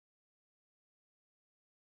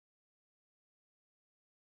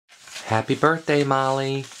Happy birthday,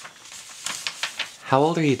 Molly. How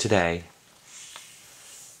old are you today?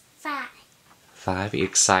 5. 5? Are you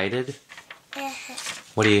excited?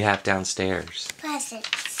 What do you have downstairs?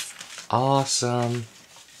 Presents. Awesome.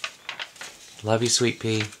 Love you, Sweet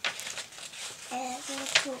Pea. Me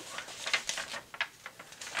too.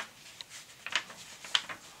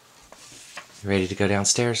 You ready to go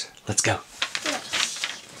downstairs? Let's go.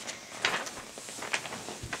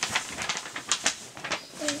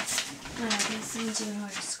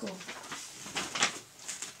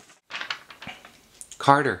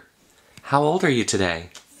 Carter, how old are you today?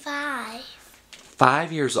 5.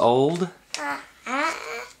 5 years old?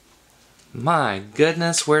 My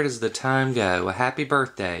goodness, where does the time go? Well, happy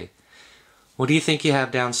birthday. What do you think you have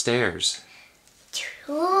downstairs?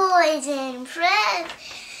 Toys and presents.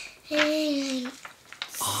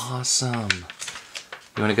 Awesome.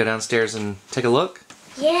 You want to go downstairs and take a look?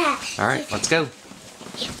 Yeah. All right, let's go.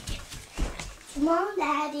 Come on,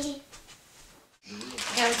 Daddy.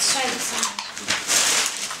 Yeah, let's try this out.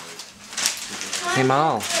 Hey,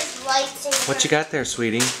 Mal, what you got there,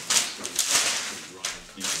 sweetie?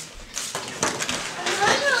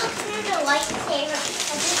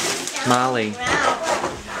 Molly,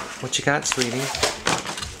 what you got, sweetie?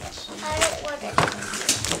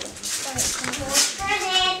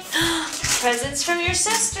 Presents from your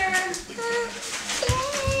sister.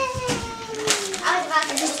 I was about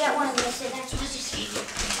to just get one of this, and that's what you see.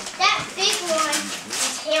 That big one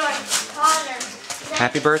is Harry Potter.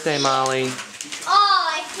 Happy birthday, Molly. Oh,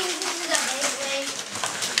 I think this is a big one.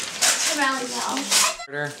 It's a rally bell.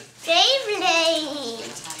 Carter, Beyblade.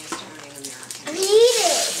 Read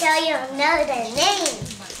it so you'll know the name.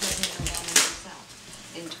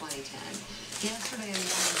 In 2010. Yesterday,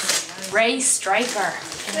 Ray Striker.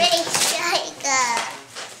 Ray Striker.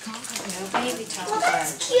 No baby talk. Well,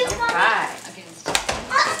 that's cute, Mommy. Right.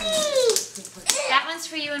 Mommy. That one's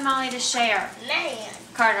for you and Molly to share. Man.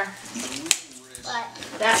 Carter, What?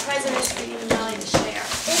 that present is for you and Molly to share.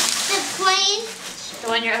 It's the plane. The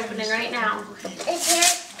one you're opening right now. It's here.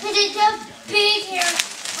 Cause it's a big hair.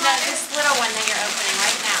 No, this little one that you're opening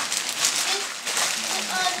right now.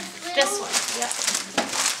 This one. Yep.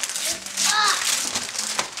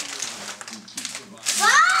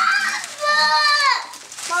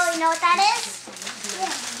 Molly, you know what that is? Yeah.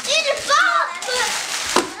 It's a box.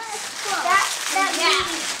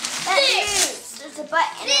 That means it's a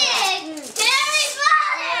button. Big Harry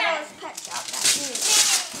Potter.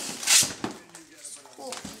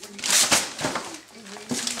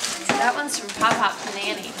 That one's from Pop Pop and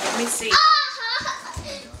Nanny. Let me see.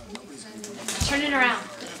 Turn it around.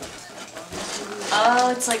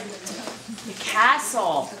 Oh, it's like the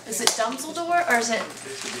castle. Is it Dumbledore or is it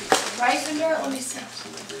Gryffindor? Let me see.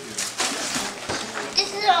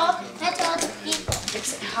 This is all. That's all the people.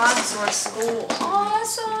 It's at Hogsworth School.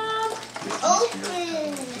 Awesome.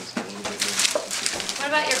 Open. What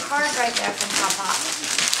about your card right there from Pop Pop?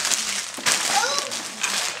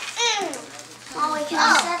 Open. Molly, can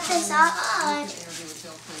you set this up?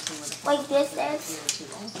 Like this is.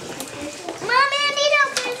 Mommy, I need to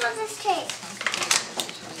open this cake.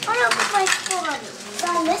 I want to open my phone.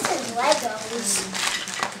 Mom, this is Legos.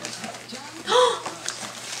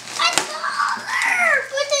 A dollar!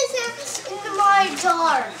 Put this in my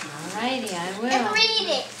jar. Alrighty, I will. And read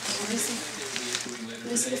it. Let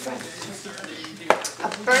me see the front. A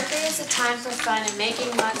birthday is a time for fun and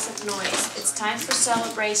making lots of noise. It's time for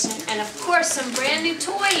celebration and, of course, some brand new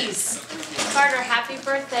toys. Carter, happy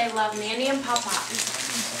birthday, love, Nanny and Papa.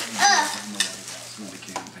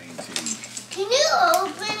 Can you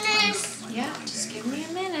open this? Yeah, just give me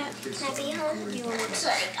a minute. Can I be home? You want to?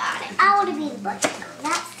 I got it. I want to be the birthday girl.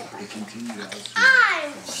 That's the birthday girl.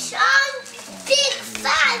 I'm Sean Big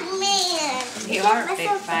Fat Man. You are a big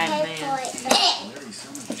fat man.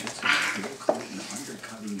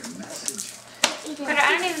 Carter, I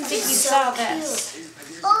don't even think you saw this.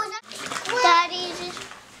 Oh, Daddy just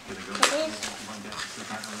put it.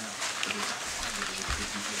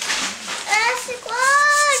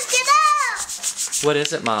 Get out! what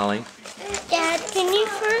is it, Molly? Dad, can you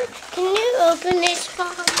open this for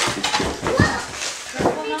me?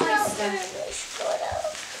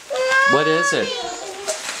 What is it?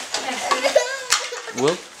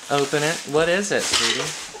 We'll open it. What is it, sweetie?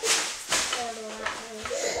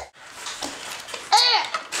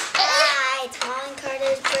 Hi, it's Molly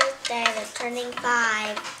Carter's birthday. They're turning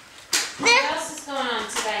 5. What else is going on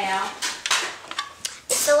today, Al?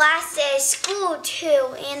 It's the last day of school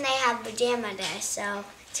too, and they have pajama day, so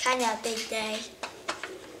it's kind of a big day.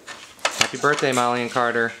 Happy birthday, Molly and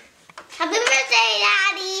Carter. Happy birthday,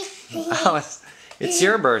 Daddy! Oh, it's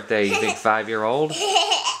your birthday, you big 5-year-old.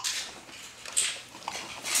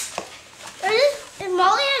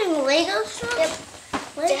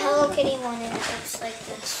 one and it looks like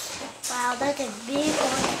this. Wow, that's a big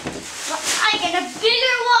one. But I get a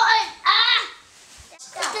bigger one! Ah!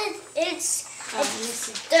 It's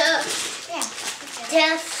the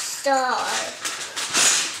Death Star.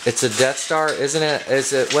 It's a Death Star, isn't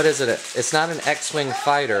it? What is it? It's not an X-Wing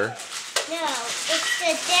fighter. No, it's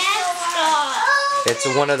the Death Star. It's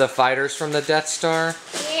one of the fighters from the Death Star.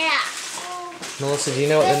 Yeah. Melissa, do you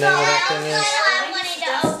know what the name of that thing is? I wanted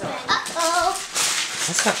to open. Uh-oh.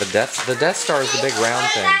 That's not the Death. The Death Star is the big round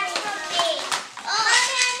thing.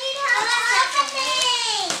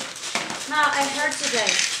 Mom, I heard today.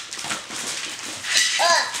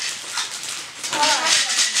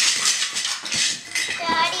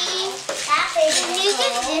 Daddy, can you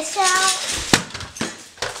get this out?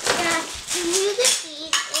 Dad, can you get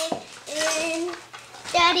these in?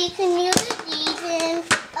 Daddy, can you get these in?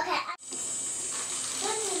 Okay.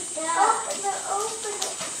 Open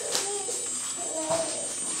it.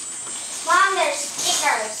 Mom, there's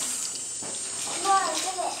stickers. Mom,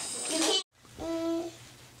 give it. You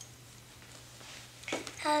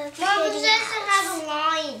can't. Mom, it doesn't have a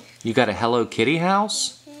line. You got a Hello Kitty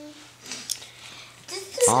house?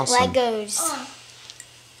 This is Awesome. Legos.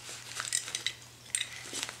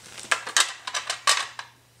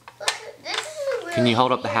 Look, this is a really Can you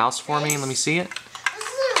hold up the house for me? Let me see it. This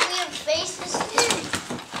is a weird face.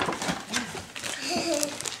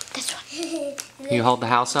 This one. Can you hold the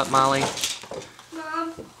house up, Molly?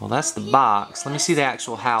 Mom. Well, that's the box. Let me see the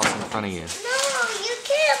actual house in front of you. No, you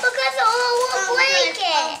can't because it will break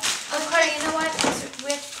it. Oh, Carter, you know what?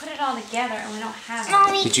 We have to put it all together and we don't have it.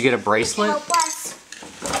 Mommy, Did you get a bracelet? help us.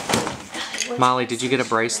 Molly, did you get a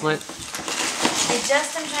bracelet? I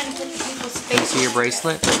just am trying to get the people's faces. Can you see your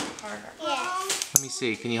bracelet? Carter. Yeah. Let me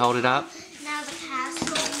see. Can you hold it up? Now the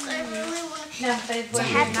castle. I really want. No, but it's a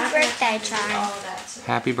happy birthday charm. All of that. So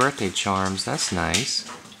Happy birthday charms. That's nice.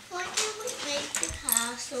 Why can't we make the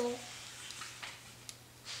castle?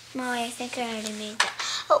 Molly, I think I already made that.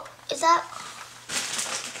 Oh, is that?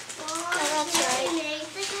 Oh, that's right.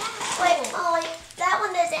 Wait, Molly, that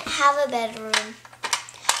one doesn't have a bedroom.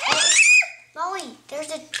 Molly,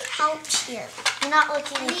 there's a couch here. You're not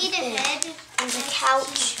looking at the bed. There's a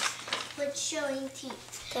couch. With showing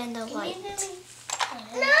teeth. Then the light.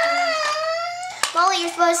 No! Molly,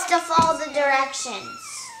 you're supposed to follow the directions.